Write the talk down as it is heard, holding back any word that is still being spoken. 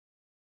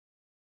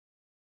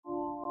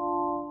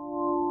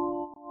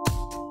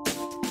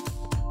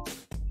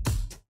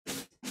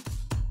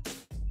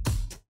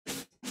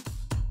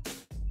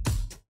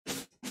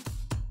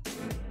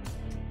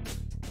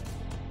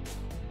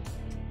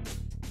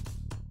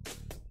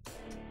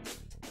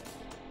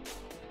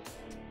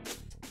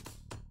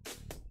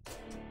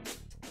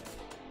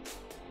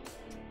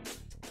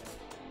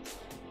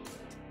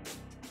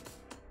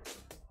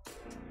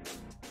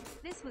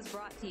This was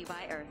brought to you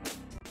by Earth.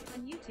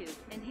 On YouTube,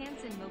 and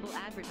Hanson Mobile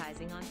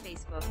Advertising on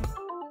Facebook.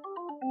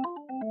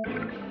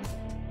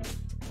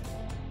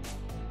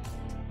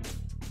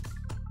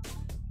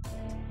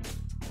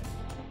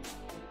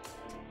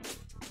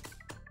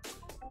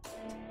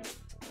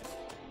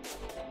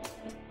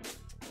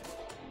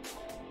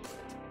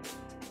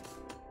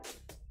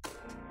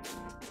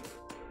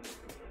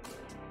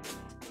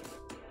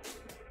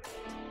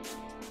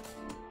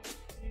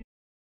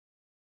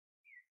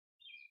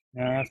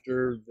 Now,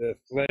 after the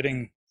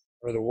flooding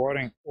or the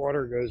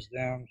water goes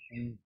down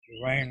from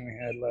the rain we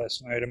had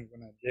last night, I'm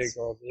going to dig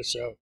all this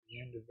out to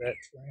the end of that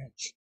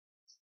trench,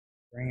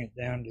 bring it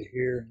down to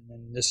here, and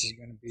then this is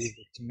going to be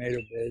the tomato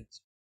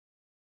beds,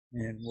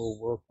 and we'll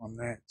work on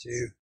that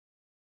too.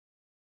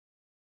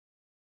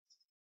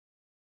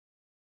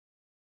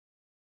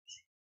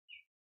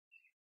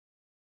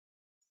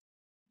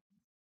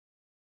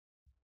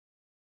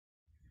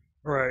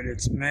 All right,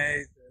 it's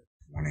May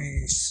the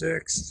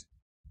 26th.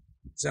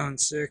 Zone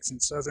 6 in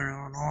southern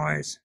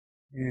Illinois,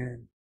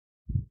 and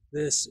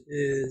this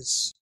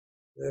is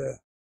the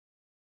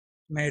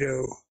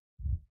tomato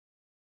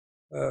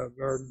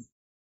garden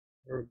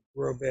or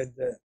grow bed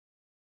that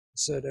I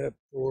set up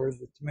for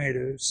the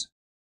tomatoes.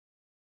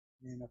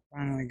 And I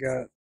finally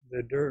got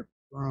the dirt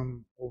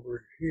from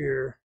over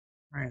here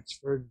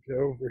transferred to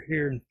over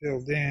here and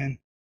filled in.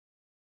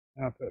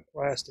 And I'll put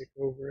plastic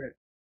over it,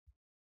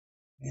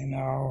 and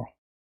I'll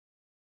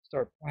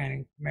start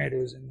planting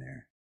tomatoes in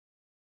there.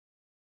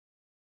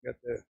 Got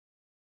the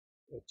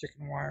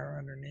chicken wire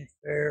underneath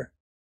there,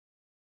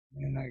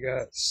 and I'm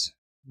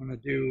gonna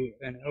do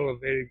an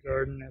elevated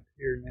garden up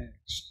here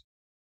next.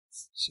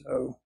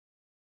 So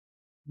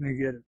let me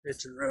get a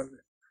picture of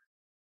it.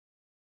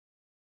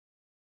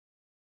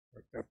 Or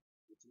a couple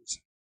pictures.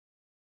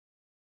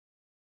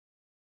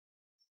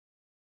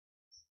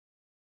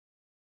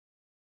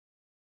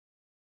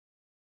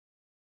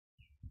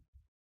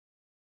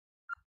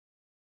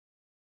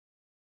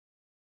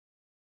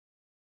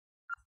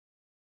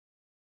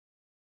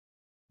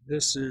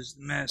 This is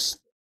the mess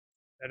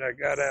that I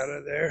got out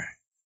of there.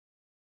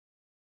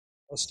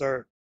 I'll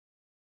start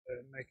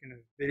making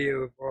a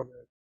video of all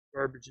the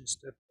garbage and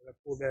stuff that I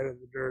pulled out of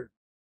the dirt.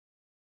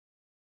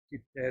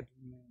 Keep tabs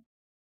on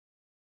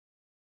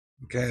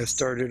that. Okay, I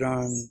started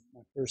on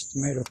my first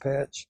tomato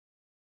patch,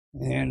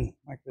 and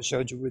like I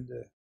showed you with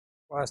the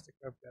plastic,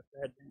 I've got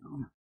that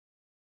down.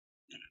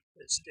 And I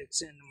put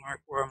sticks in to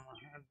mark where I'm going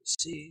to have the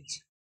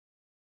seeds.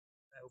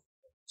 I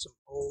opened up some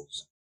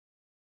holes.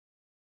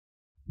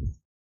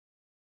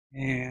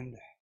 And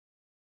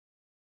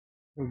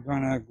we're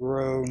gonna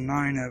grow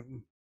 9 of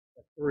them,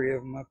 3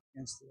 of them up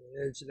against the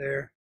edge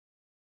there.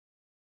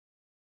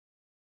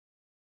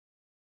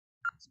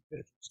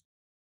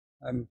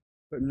 I'm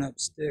putting up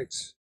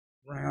sticks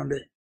around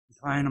it,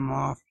 tying them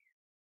off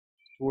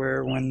to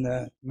where when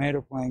the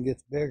tomato plant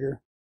gets bigger,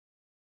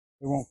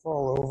 it won't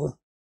fall over.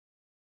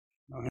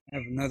 I'll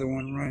have another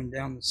one running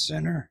down the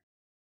center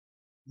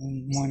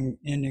and one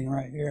ending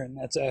right here, and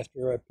that's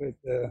after I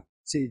put the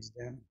seeds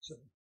down. So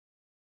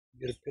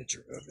get a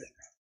picture of it.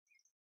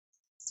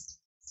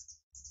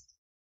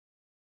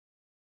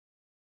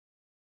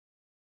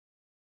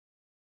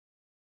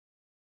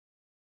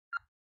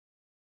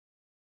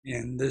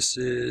 And this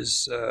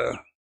is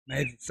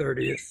May the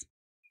 30th,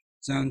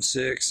 Zone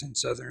 6 in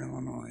southern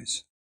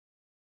Illinois.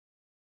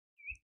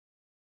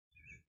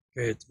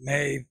 Okay, it's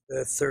May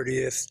the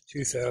 30th,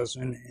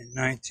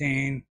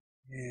 2019,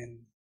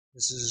 and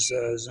this is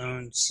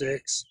Zone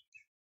 6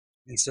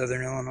 in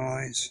southern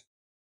Illinois.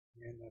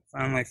 And I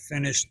finally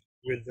finished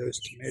with those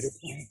tomato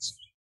plants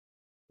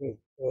with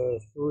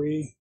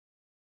 3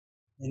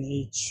 in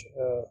each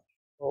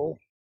hole,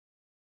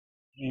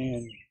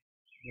 and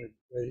they're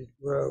ready to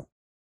grow.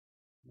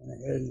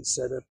 Went ahead and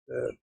set up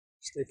the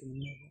stick in the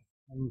middle.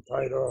 I'm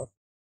tied off.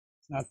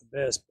 It's not the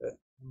best, but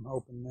I'm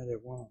hoping that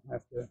it won't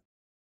have to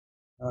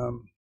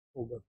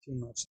hold up too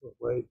much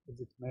weight with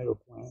the tomato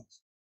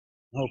plants.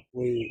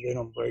 Hopefully they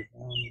don't break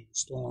down in the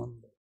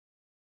storm, but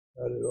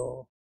got it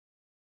all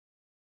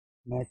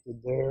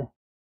connected there.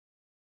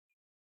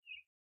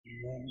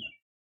 And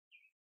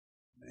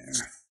there.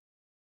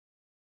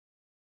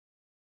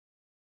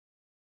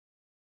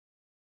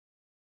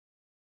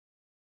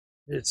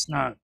 It's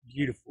not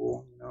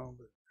beautiful, you know,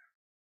 but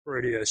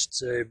pretty, I should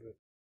say, but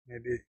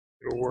maybe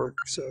it'll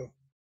work. So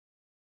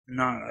if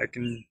not, I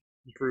can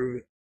improve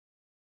it.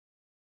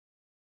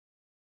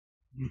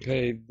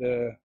 Okay,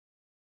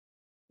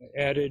 I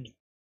added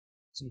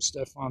some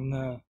stuff on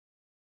the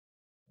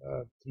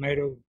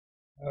tomato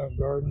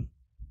garden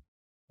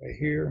right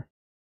here.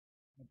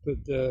 I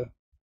put the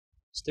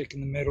stick in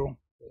the middle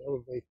to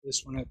elevate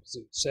this one up because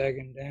it's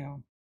sagging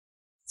down,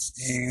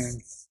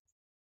 and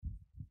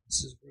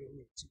this is what it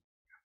looks like.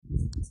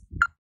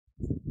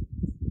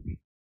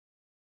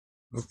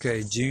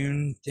 Okay,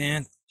 June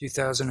 10th,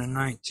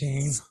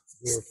 2019.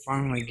 We're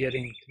finally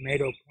getting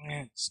tomato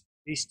plants.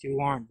 These two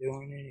aren't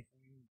doing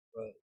anything,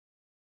 but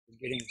we're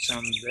getting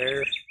some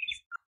there,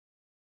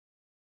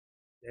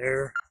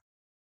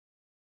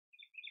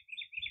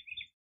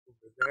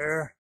 over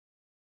there,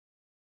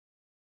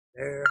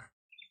 there,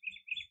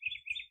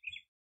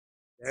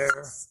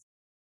 there,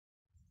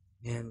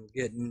 and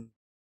getting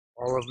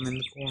all of them in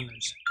the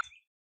corners.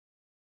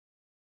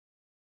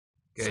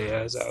 Okay,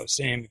 as I was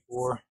saying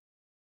before,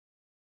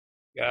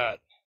 got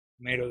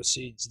tomato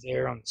seeds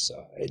there on the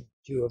side,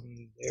 2 of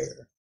them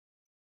there,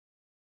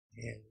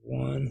 and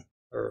one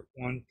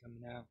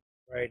coming out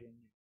right in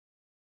there.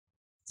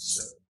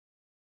 So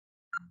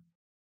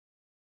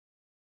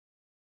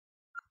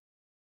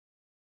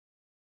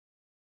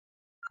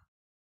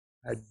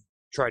I'd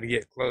try to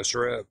get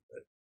closer up,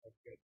 but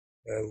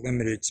I've got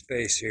limited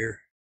space here.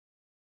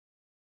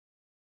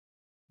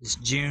 It's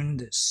June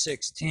the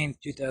 16th,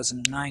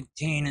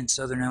 2019 in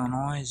Southern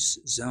Illinois,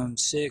 Zone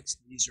 6.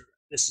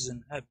 This is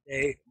an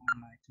update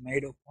on my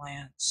tomato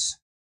plants.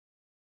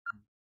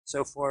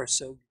 So far,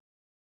 so good.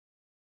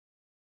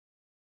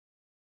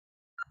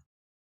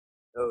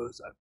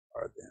 Those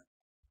are them.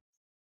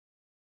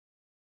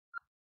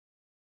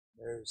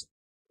 There's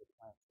the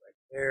plant right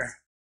there.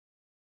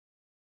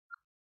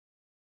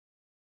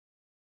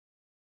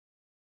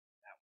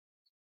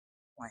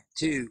 Plant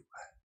 2.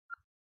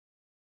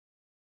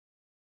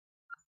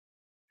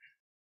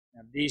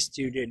 Now these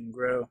 2 didn't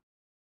grow.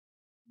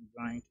 I'm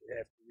going to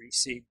have to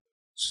reseed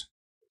those.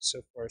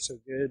 So far, so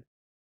good.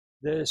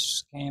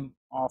 This came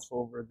off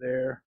over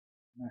there,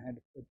 and I had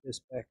to put this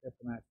back up,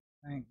 and I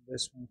think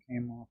this one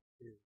came off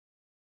too.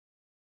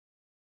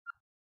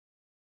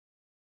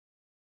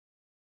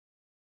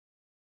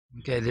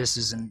 Okay, this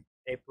is in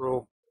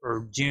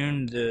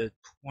June the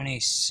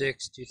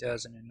 26th,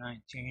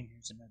 2019.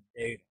 Here's an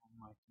update on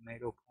my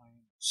tomato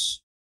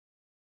plants.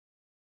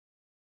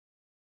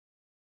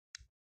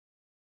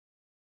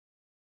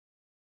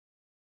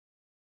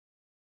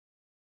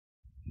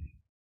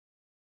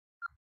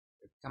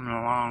 They're coming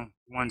along.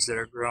 The ones that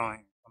are growing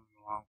are coming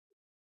along.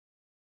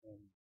 And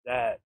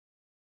that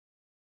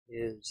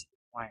is the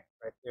plant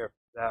right there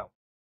for that one.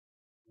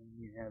 And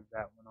you have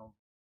that one over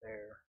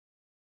there,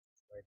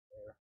 right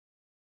there.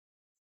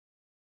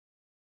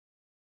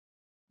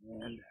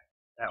 And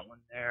that one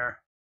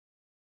there.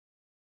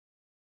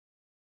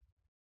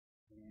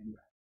 And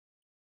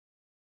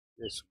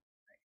this one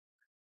right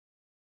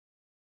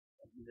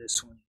here. And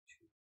this one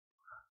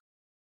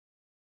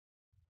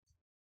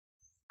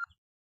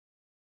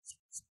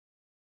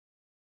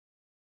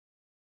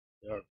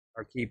too.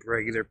 I'll keep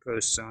regular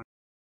posts on.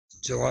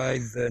 July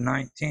the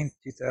 19th,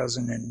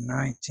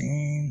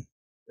 2019,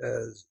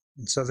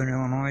 in Southern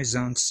Illinois,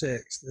 Zone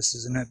 6. This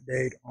is an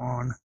update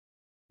on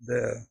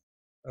the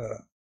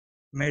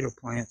tomato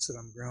plants that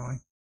I'm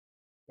growing.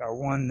 Got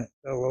one that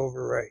fell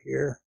over right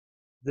here.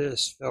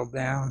 This fell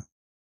down,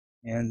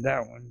 and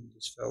that one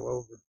just fell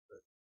over. But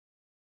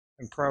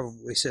I can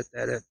probably set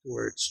that up to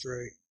where it's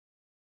straight.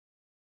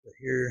 But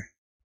here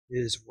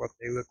is what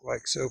they look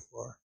like so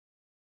far.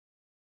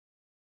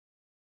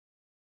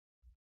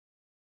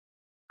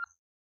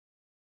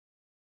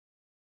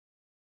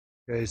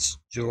 It's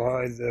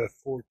July the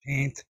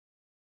 14th,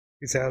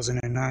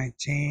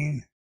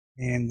 2019,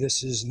 and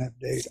this is an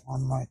update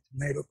on my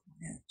tomato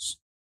plants.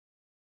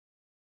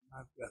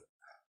 I've got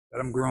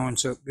them growing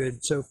so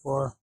good so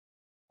far.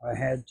 I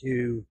had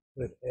to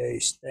put a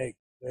stake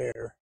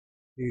there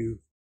to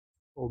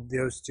hold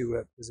those 2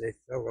 up because they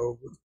fell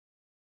over.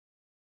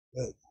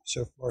 But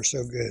so far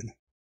so good.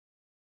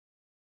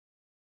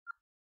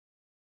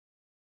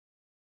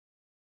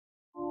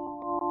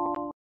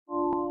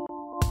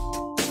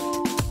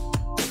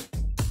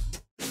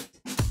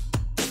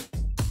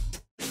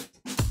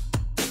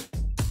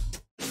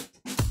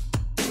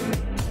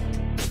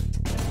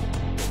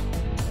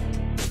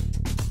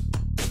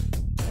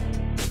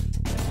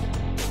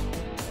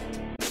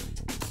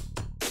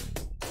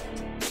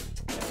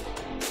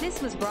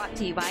 This was brought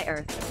to you by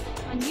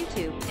Earth on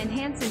YouTube and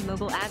Hanson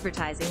Mobile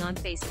Advertising on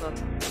Facebook.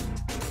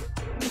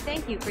 We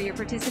thank you for your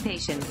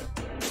participation.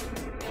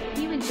 If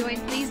you enjoyed,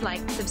 please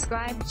like,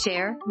 subscribe,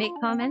 share, make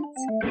comments.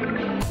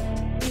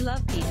 We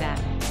love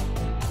feedback.